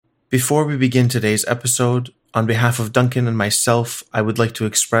Before we begin today's episode, on behalf of Duncan and myself, I would like to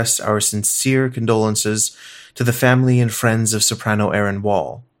express our sincere condolences to the family and friends of soprano Erin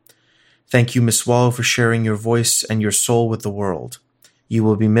Wall. Thank you, Miss Wall, for sharing your voice and your soul with the world. You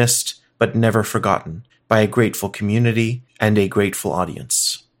will be missed, but never forgotten, by a grateful community and a grateful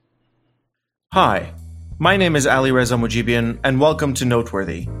audience. Hi, my name is Ali Reza Mujibian, and welcome to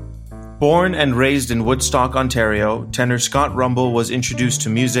Noteworthy. Born and raised in Woodstock, Ontario, tenor Scott Rumble was introduced to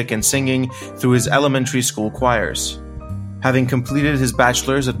music and singing through his elementary school choirs. Having completed his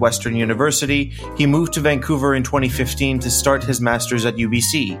bachelor's at Western University, he moved to Vancouver in 2015 to start his master's at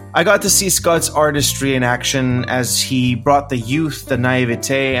UBC. I got to see Scott's artistry in action as he brought the youth, the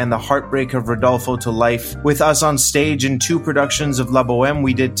naivete, and the heartbreak of Rodolfo to life with us on stage in 2 productions of La Boheme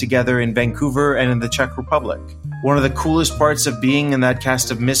we did together in Vancouver and in the Czech Republic. One of the coolest parts of being in that cast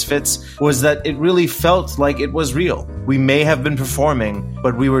of misfits was that it really felt like it was real. We may have been performing,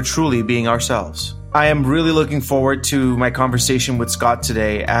 but we were truly being ourselves. I am really looking forward to my conversation with Scott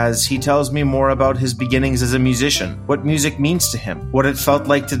today as he tells me more about his beginnings as a musician, what music means to him, what it felt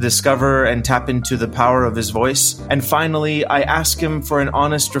like to discover and tap into the power of his voice, and finally, I ask him for an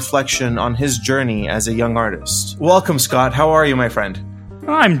honest reflection on his journey as a young artist. Welcome, Scott. How are you, my friend?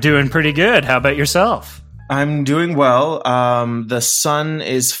 I'm doing pretty good. How about yourself? I'm doing well. The sun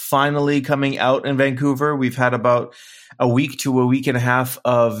is finally coming out in Vancouver. We've had about a week to a week and a half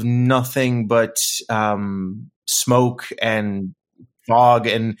of nothing but smoke and fog,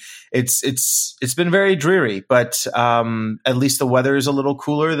 and it's been very dreary. But at least the weather is a little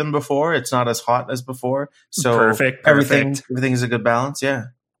cooler than before. It's not as hot as before, so perfect. Everything is a good balance. Yeah,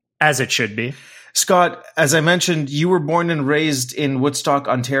 as it should be. Scott, as I mentioned, you were born and raised in Woodstock,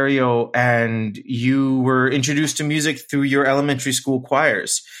 Ontario, and you were introduced to music through your elementary school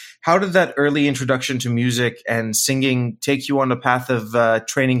choirs. How did that early introduction to music and singing take you on the path of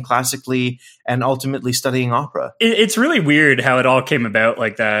training classically and ultimately studying opera? It's really weird how it all came about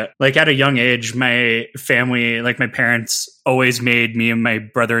like that. Like at a young age, my family, like my parents, always made me and my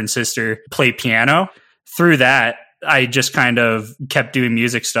brother and sister play piano. Through that, I just kind of kept doing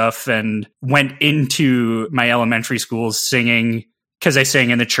music stuff and went into my elementary school singing because I sang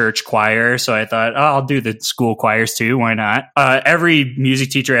in the church choir. So I thought, oh, I'll do the school choirs too. Why not? Every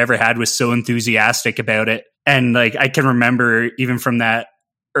music teacher I ever had was so enthusiastic about it. And like, I can remember even from that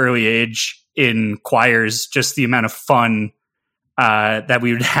early age in choirs, just the amount of fun that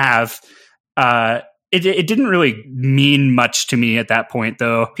we would have. It didn't really mean much to me at that point,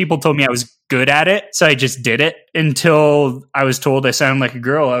 though. People told me I was good at it, so I just did it until I was told I sounded like a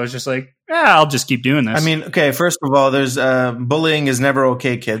girl. I was just like, I'll just keep doing this. I mean, okay, first of all, there's bullying is never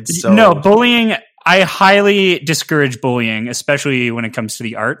okay, kids. So. No, bullying, I highly discourage bullying, especially when it comes to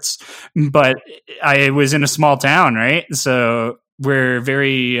the arts. But I was in a small town, right? So we're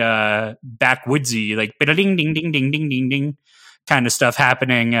very backwoodsy, like ding, ding, ding, ding, ding, ding, ding kind of stuff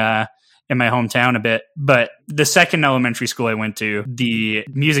happening in my hometown a bit. But the second elementary school I went to, the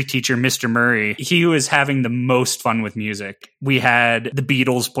music teacher, Mr. Murray, he was having the most fun with music. We had the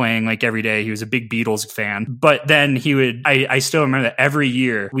Beatles playing like every day. He was a big Beatles fan. But then he would, I still remember that every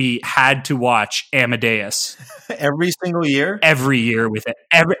year we had to watch Amadeus. Every single year? Every year with it.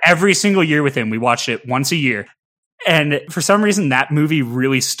 Every single year with him. We watched it once a year. And for some reason, that movie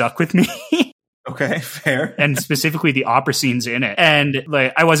really stuck with me. Okay, fair. And specifically the opera scenes in it. And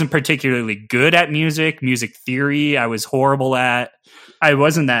like, I wasn't particularly good at music theory. I was horrible at. I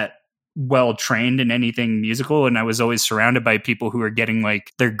wasn't that well trained in anything musical. And I was always surrounded by people who were getting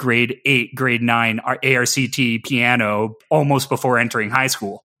like their grade 8, grade 9 ARCT piano almost before entering high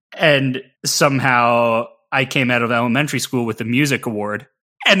school. And somehow I came out of elementary school with the music award.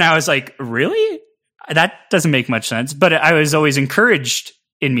 And I was like, really? That doesn't make much sense. But I was always encouraged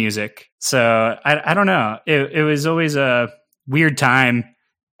in music. So I don't know. It was always a weird time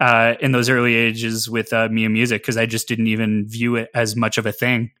in those early ages with me and music because I just didn't even view it as much of a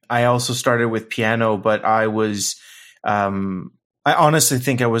thing. I also started with piano, but I was, I honestly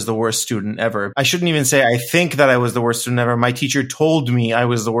think I was the worst student ever. I shouldn't even say I think that I was the worst student ever. My teacher told me I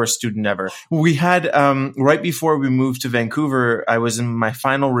was the worst student ever. We had, right before we moved to Vancouver, I was in my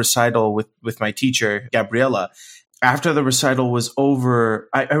final recital with my teacher, Gabriella. After the recital was over,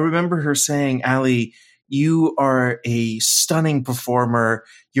 I remember her saying, Ali, you are a stunning performer.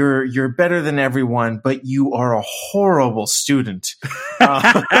 You're better than everyone, but you are a horrible student.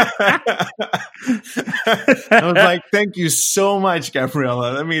 I was like, thank you so much,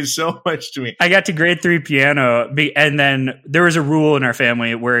 Gabriella. That means so much to me. I got to grade 3 piano, and then there was a rule in our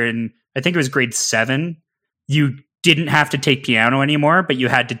family where in, I think it was grade 7, you didn't have to take piano anymore, but you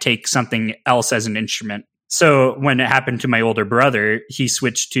had to take something else as an instrument. So when it happened to my older brother, he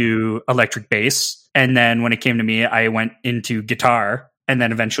switched to electric bass. And then when it came to me, I went into guitar and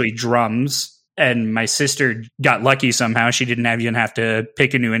then eventually drums. And my sister got lucky somehow. She didn't even have to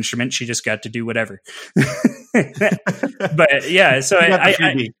pick a new instrument. She just got to do whatever. But yeah, so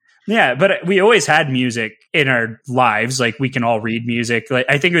but we always had music in our lives. Like we can all read music. Like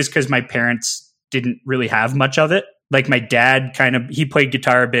I think it was because my parents didn't really have much of it. Like my dad he played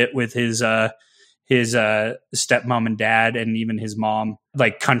guitar a bit with his stepmom and dad, and even his mom,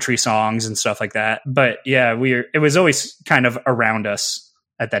 like country songs and stuff like that. But yeah, it was always kind of around us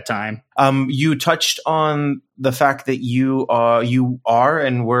at that time. You touched on the fact that you are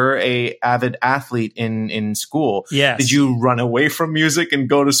and were a avid athlete in school. Yes. Did you run away from music and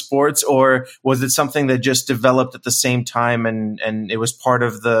go to sports, or was it something that just developed at the same time and it was part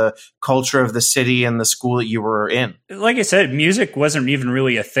of the culture of the city and the school that you were in? Like I said, music wasn't even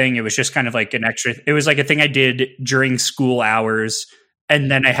really a thing. It was just kind of like an extra. It was like a thing I did during school hours, and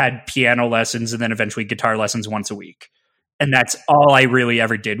then I had piano lessons, and then eventually guitar lessons once a week. And that's all I really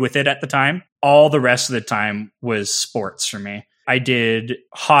ever did with it at the time. All the rest of the time was sports for me. I did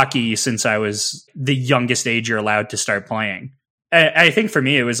hockey since I was the youngest age you're allowed to start playing. I think for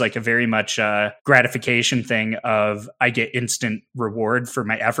me, it was like a very much gratification thing of I get instant reward for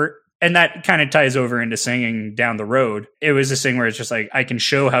my effort. And that kind of ties over into singing down the road. It was this thing where it's just like, I can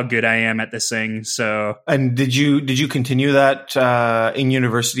show how good I am at this thing. So, and did you continue that in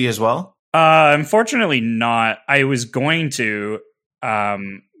university as well? Unfortunately not. I was going to,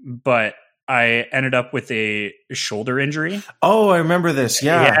 but I ended up with a shoulder injury. Oh, I remember this.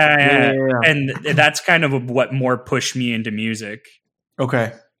 Yeah. And that's kind of what more pushed me into music.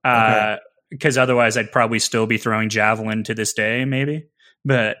 Okay. Because otherwise I'd probably still be throwing javelin to this day, maybe,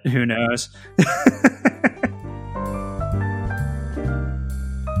 but who knows?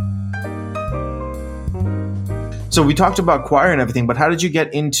 So we talked about choir and everything, but how did you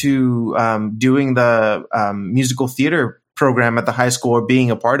get into doing the musical theater program at the high school or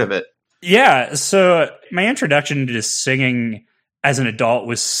being a part of it? Yeah, so my introduction to singing as an adult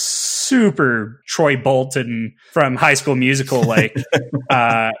was super Troy Bolton from High School Musical, like,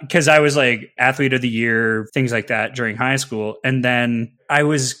 because I was like athlete of the year, things like that during high school. And then I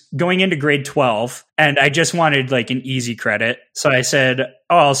was going into grade 12 and I just wanted like an easy credit. So I said,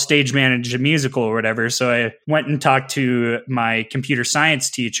 oh, I'll stage manage a musical or whatever. So I went and talked to my computer science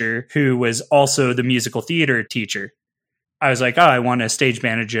teacher, who was also the musical theater teacher. I was like, oh, I want to stage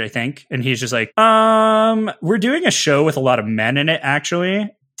manage it, I think. And he's just like, we're doing a show with a lot of men in it, actually.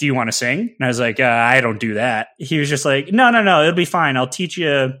 Do you want to sing? And I was like, I don't do that. He was just like, no, it'll be fine. I'll teach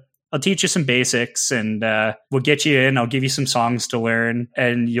you some basics, and we'll get you in. I'll give you some songs to learn,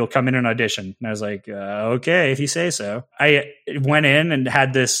 and you'll come in and audition. And I was like, okay, if you say so. I went in and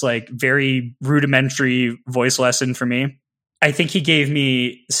had this like very rudimentary voice lesson for me. I think he gave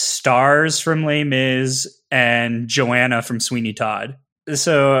me Stars from Les Mis and Joanna from Sweeney Todd.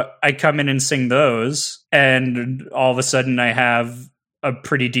 So I come in and sing those, and all of a sudden I have a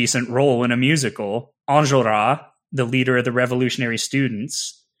pretty decent role in a musical. Enjolras, the leader of the revolutionary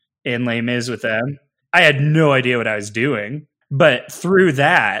students in Les Mis with them. I had no idea what I was doing. But through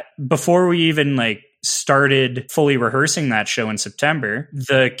that, before we even like started fully rehearsing that show in September,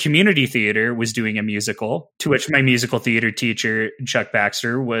 the community theater was doing a musical, to which my musical theater teacher, Chuck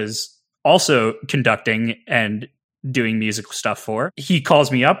Baxter, was also conducting and doing musical stuff for. He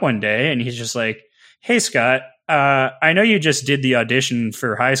calls me up one day and he's just like, hey, Scott, I know you just did the audition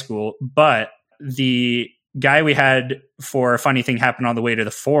for high school, but the guy we had for A Funny Thing Happened on the Way to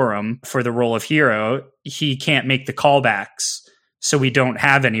the Forum for the role of hero, he can't make the callbacks, so we don't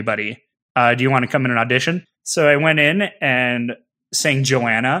have anybody. Do you want to come in and audition? So I went in and sang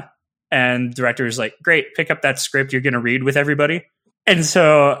Joanna, and the director was like, great, pick up that script you're going to read with everybody. And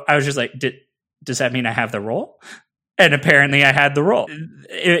so I was just like, does that mean I have the role? And apparently I had the role.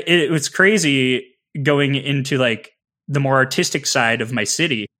 It was crazy going into like the more artistic side of my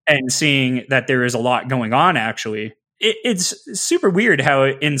city and seeing that there is a lot going on, actually. It's super weird how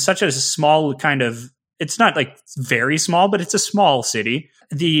in such a small kind of, it's not like very small, but it's a small city.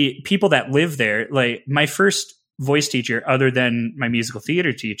 The people that live there, like my first voice teacher, other than my musical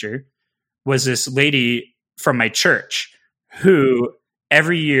theater teacher, was this lady from my church who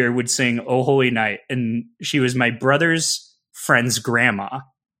every year would sing "Oh Holy Night," and she was my brother's friend's grandma,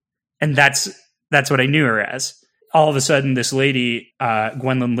 and that's what I knew her as. All of a sudden, this lady,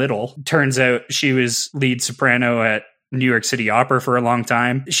 Gwendolyn Little, turns out she was lead soprano at New York City Opera for a long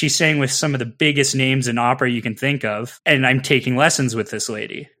time. She sang with some of the biggest names in opera you can think of, and I'm taking lessons with this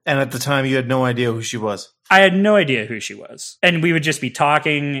lady. And at the time, you had no idea who she was? I had no idea who she was. And we would just be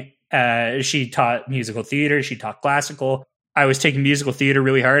talking, She taught musical theater. She taught classical. I was taking musical theater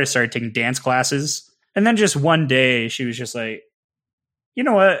really hard. I started taking dance classes. And then just one day, she was just like, you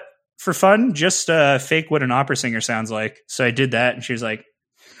know what? For fun, just fake what an opera singer sounds like. So I did that. And she was like,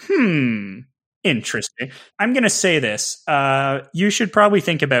 interesting. I'm going to say this. You should probably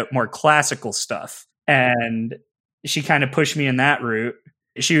think about more classical stuff. And she kind of pushed me in that route.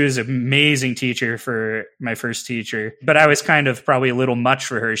 She was an amazing teacher for my first teacher, but I was kind of probably a little much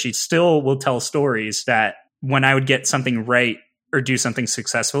for her. She still will tell stories that when I would get something right or do something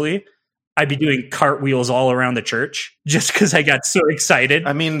successfully, I'd be doing cartwheels all around the church just because I got so excited.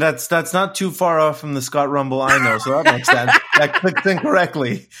 I mean, that's not too far off from the Scott Rumble I know, so that makes sense. That clicks in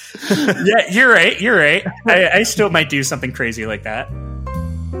correctly. Yeah, you're right. I still might do something crazy like that.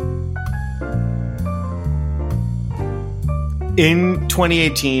 In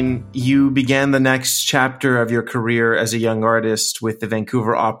 2018, you began the next chapter of your career as a young artist with the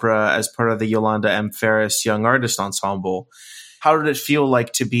Vancouver Opera as part of the Yolanda M. Ferris Young Artist Ensemble. How did it feel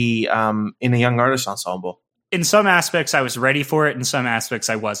like to be in a young artist ensemble? In some aspects, I was ready for it. In some aspects,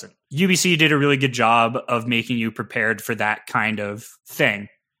 I wasn't. UBC did a really good job of making you prepared for that kind of thing.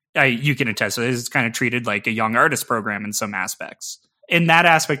 You can attest to this. It's kind of treated like a young artist program in some aspects. In that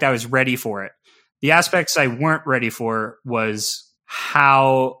aspect, I was ready for it. The aspects I weren't ready for was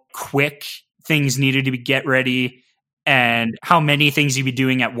how quick things needed to get ready and how many things you'd be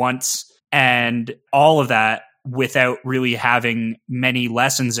doing at once and all of that without really having many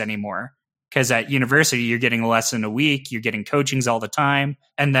lessons anymore. Because at university, you're getting a lesson a week, you're getting coachings all the time,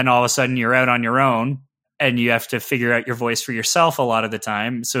 and then all of a sudden you're out on your own and you have to figure out your voice for yourself a lot of the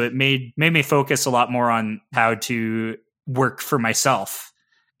time. So it made me focus a lot more on how to work for myself.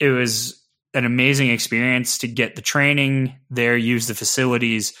 It was an amazing experience to get the training there, use the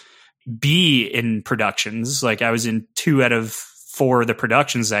facilities, be in productions. Like I was in 2 out of 4 of the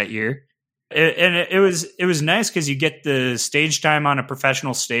productions that year. It was nice because you get the stage time on a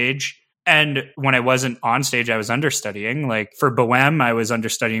professional stage. And when I wasn't on stage, I was understudying. Like for Bohème, I was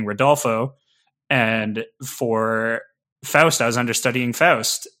understudying Rodolfo. And for Faust, I was understudying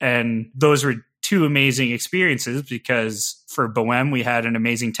Faust. And those were 2 amazing experiences because for Bohème, we had an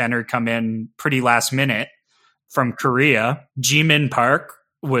amazing tenor come in pretty last minute from Korea. Jimin Park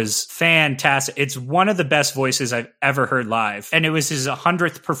was fantastic. It's one of the best voices I've ever heard live. And it was his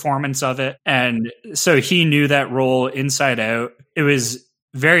 100th performance of it. And so he knew that role inside out. It was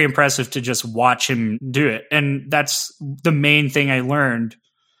very impressive to just watch him do it. And that's the main thing I learned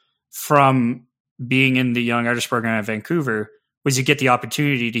from being in the Young Artist Program at Vancouver was you get the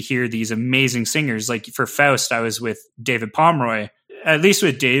opportunity to hear these amazing singers. Like for Faust, I was with David Pomeroy. At least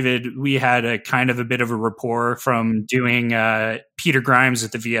with David, we had a kind of a bit of a rapport from doing Peter Grimes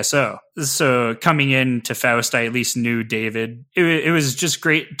at the VSO. So coming into Faust, I at least knew David. It was just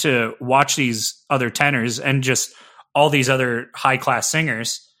great to watch these other tenors and just all these other high-class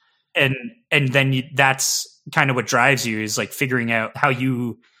singers. And then that's kind of what drives you is like figuring out how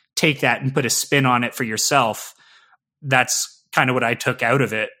you take that and put a spin on it for yourself. That's kind of what I took out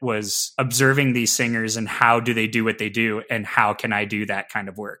of it was observing these singers and how do they do what they do and how can I do that kind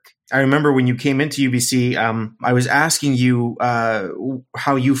of work. I remember when you came into UBC, I was asking you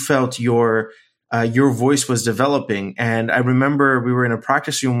how you felt your voice was developing. And I remember we were in a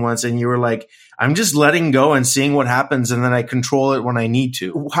practice room once and you were like, I'm just letting go and seeing what happens and then I control it when I need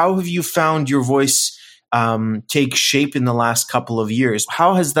to. How have you found your voice take shape in the last couple of years?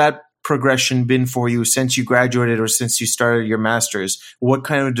 How has that progression been for you since you graduated or since you started your master's? What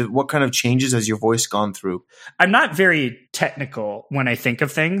kind of changes has your voice gone through? I'm not very technical when I think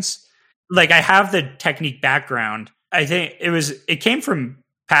of things. Like I have the technique background. I think it came from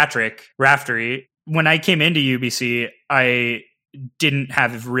Patrick Raftery. When I came into UBC, I didn't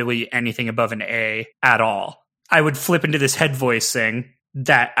have really anything above an A at all. I would flip into this head voice thing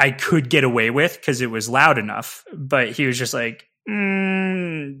that I could get away with because it was loud enough. But he was just like,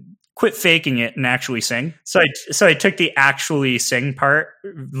 quit faking it and actually sing. So I took the actually sing part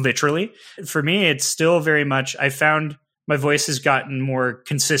literally. For me, it's still very much, I found my voice has gotten more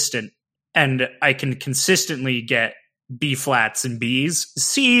consistent and I can consistently get B flats and Bs.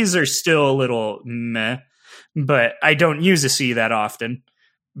 Cs are still a little meh, but I don't use a C that often.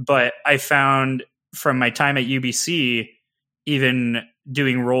 But I found from my time at UBC, even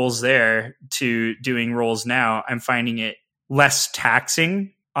doing roles there to doing roles now, I'm finding it less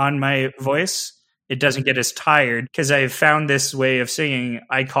taxing on my voice. It doesn't get as tired because I've found this way of singing.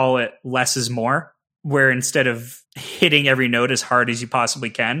 I call it less is more, where instead of hitting every note as hard as you possibly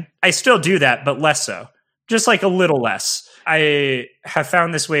can, I still do that, but less so, just like a little less. I have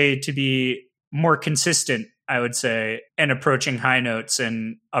found this way to be more consistent. I would say, and approaching high notes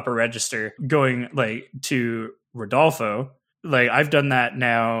and upper register, going like to Rodolfo. Like I've done that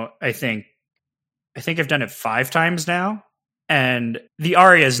now, I think I've done it 5 times now. And the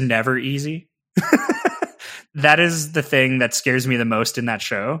aria is never easy. That is the thing that scares me the most in that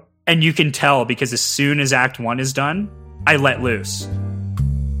show. And you can tell because as soon as Act 1 is done, I let loose.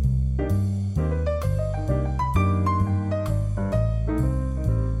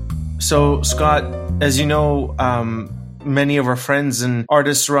 So, Scott, as you know, many of our friends and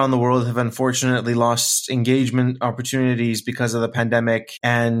artists around the world have unfortunately lost engagement opportunities because of the pandemic.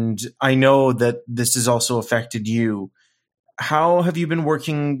 And I know that this has also affected you. How have you been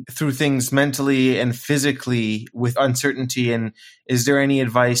working through things mentally and physically with uncertainty? And is there any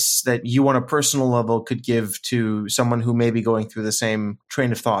advice that you on a personal level could give to someone who may be going through the same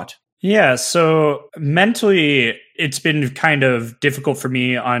train of thought? Yeah, so mentally, it's been kind of difficult for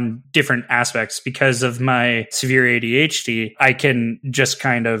me on different aspects because of my severe ADHD. I can just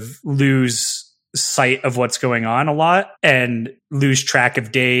kind of lose sight of what's going on a lot and lose track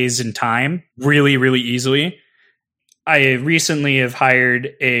of days and time really, really easily. I recently have hired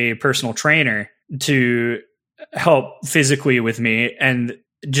a personal trainer to help physically with me and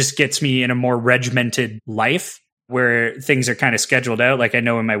just gets me in a more regimented life where things are kind of scheduled out. Like I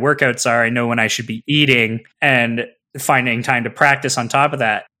know when my workouts are, I know when I should be eating, and finding time to practice on top of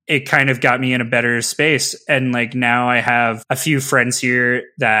that. It kind of got me in a better space. And like now I have a few friends here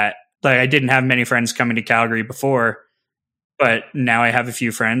that like I didn't have many friends coming to Calgary before. But now I have a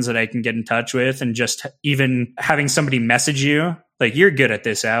few friends that I can get in touch with, and just even having somebody message you, like, you're good at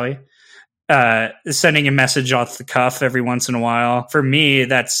this, Allie. Sending a message off the cuff every once in a while. For me,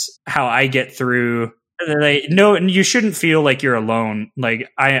 that's how I get through. Like, no, and you shouldn't feel like you're alone. Like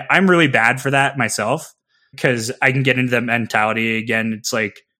I'm really bad for that myself because I can get into that mentality again. It's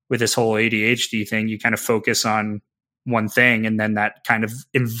like with this whole ADHD thing, you kind of focus on one thing and then that kind of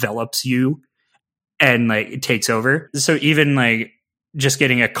envelops you. And like it takes over. So even like just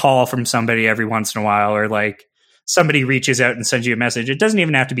getting a call from somebody every once in a while, or like somebody reaches out and sends you a message, it doesn't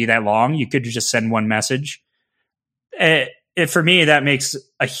even have to be that long. You could just send one message. For me, that makes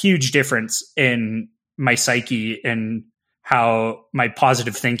a huge difference in my psyche and how my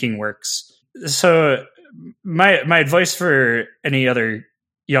positive thinking works. So my advice for any other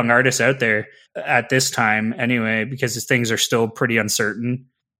young artists out there at this time anyway, because things are still pretty uncertain,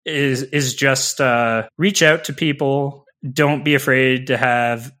 is just reach out to people. Don't be afraid to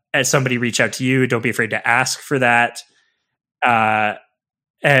have somebody reach out to you. Don't be afraid to ask for that.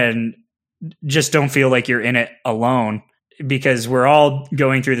 And just don't feel like you're in it alone, because we're all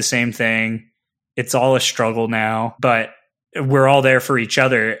going through the same thing. It's all a struggle now, but we're all there for each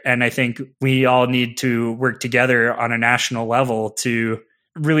other. And I think we all need to work together on a national level to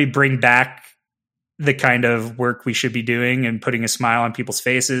really bring back the kind of work we should be doing and putting a smile on people's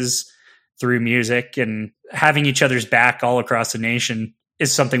faces through music, and having each other's back all across the nation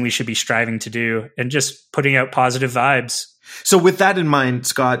is something we should be striving to do, and just putting out positive vibes. So with that in mind,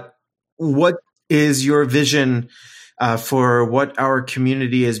 Scott, what is your vision for what our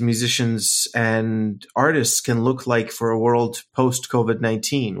community as musicians and artists can look like for a world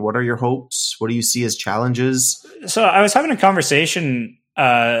post-COVID-19? What are your hopes? What do you see as challenges? So I was having a conversation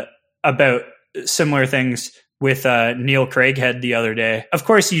about similar things with Neil Craighead the other day. Of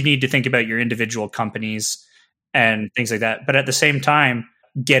course, you need to think about your individual companies and things like that. But at the same time,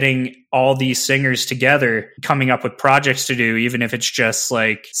 getting all these singers together, coming up with projects to do, even if it's just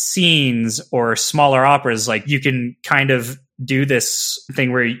like scenes or smaller operas, like you can kind of do this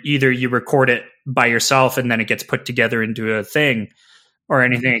thing where either you record it by yourself and then it gets put together into a thing, or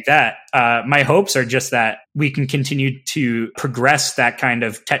anything like that. My hopes are just that we can continue to progress that kind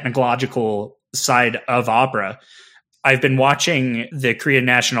of technological side of opera. I've been watching the Korean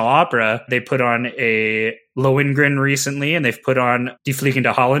National Opera. They put on a Lohengrin recently, and they've put on Die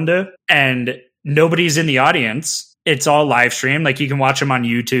Fliegende Hollande, and nobody's in the audience. It's all live streamed. Like you can watch them on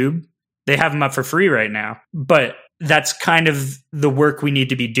YouTube. They have them up for free right now. But that's kind of the work we need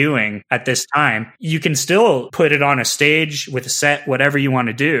to be doing at this time. You can still put it on a stage with a set, whatever you want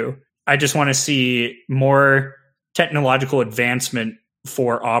to do. I just want to see more technological advancement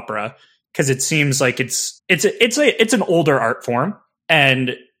for opera, because it seems like it's an older art form,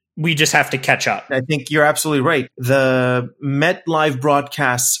 and we just have to catch up. I think you're absolutely right. The Met live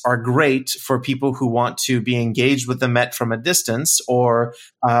broadcasts are great for people who want to be engaged with the Met from a distance, or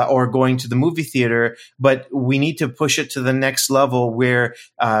going to the movie theater. But we need to push it to the next level where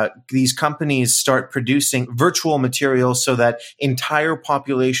these companies start producing virtual material so that entire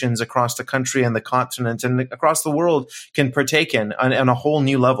populations across the country and the continent and across the world can partake in on a whole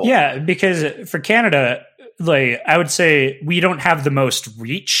new level. Yeah, because for Canada, like, I would say we don't have the most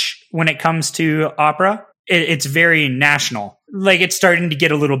reach when it comes to opera. It's very national. Like, it's starting to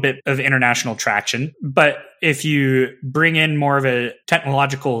get a little bit of international traction. But if you bring in more of a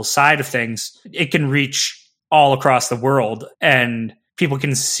technological side of things, it can reach all across the world, and people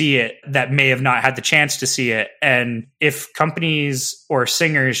can see it that may have not had the chance to see it. And if companies or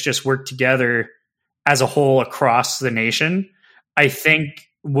singers just work together as a whole across the nation, I think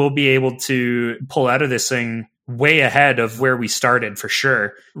we'll be able to pull out of this thing way ahead of where we started, for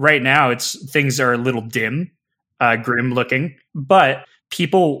sure. Right now, things are a little dim, grim looking, but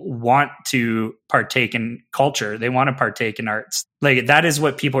people want to partake in culture. They want to partake in arts. Like, that is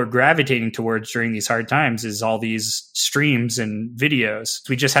what people are gravitating towards during these hard times, is all these streams and videos.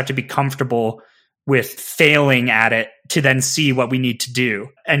 We just have to be comfortable with failing at it to then see what we need to do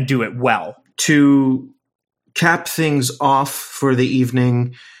and do it well. To cap things off for the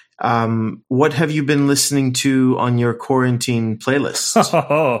evening, what have you been listening to on your quarantine playlist?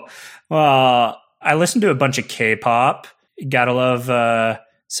 Well, I listen to a bunch of K-pop. Gotta love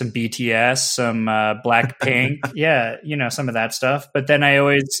some BTS, some Blackpink. Yeah, some of that stuff. But then I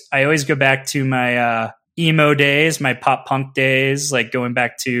always go back to my emo days, my pop punk days, like going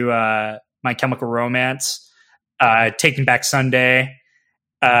back to My Chemical Romance, Taking Back Sunday,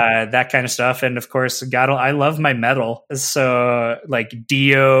 that kind of stuff. And of course, I love my metal. So like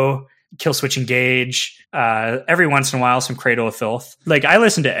Dio, Killswitch Engage, every once in a while, some Cradle of Filth. Like, I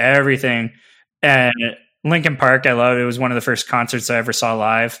listen to everything. And Linkin Park, I love. It was one of the first concerts I ever saw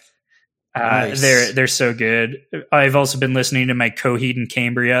live. Nice. They're so good. I've also been listening to my Coheed and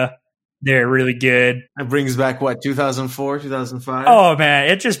Cambria. They're really good. It brings back 2004, 2005? Oh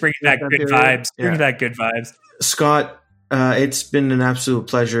man, it just brings back good vibes. Brings back good vibes. Scott, it's been an absolute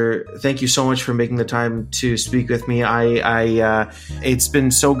pleasure. Thank you so much for making the time to speak with me. It's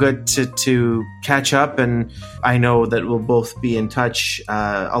been so good to catch up, and I know that we'll both be in touch.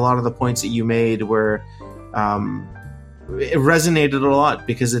 A lot of the points that you made were it resonated a lot,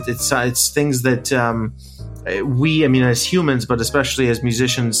 because it's things that as humans, but especially as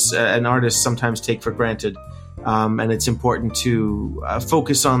musicians and artists, sometimes take for granted. And it's important to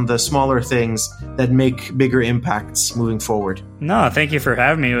focus on the smaller things that make bigger impacts moving forward. No, thank you for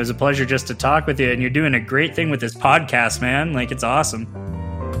having me. It was a pleasure just to talk with you, and you're doing a great thing with this podcast, man. Like, it's awesome.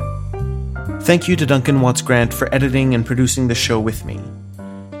 Thank you to Duncan Watts Grant for editing and producing the show with me.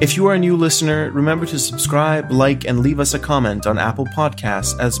 If you are a new listener, remember to subscribe, like, and leave us a comment on Apple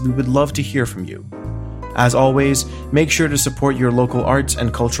Podcasts, as we would love to hear from you. As always, make sure to support your local arts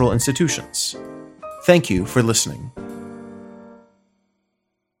and cultural institutions. Thank you for listening.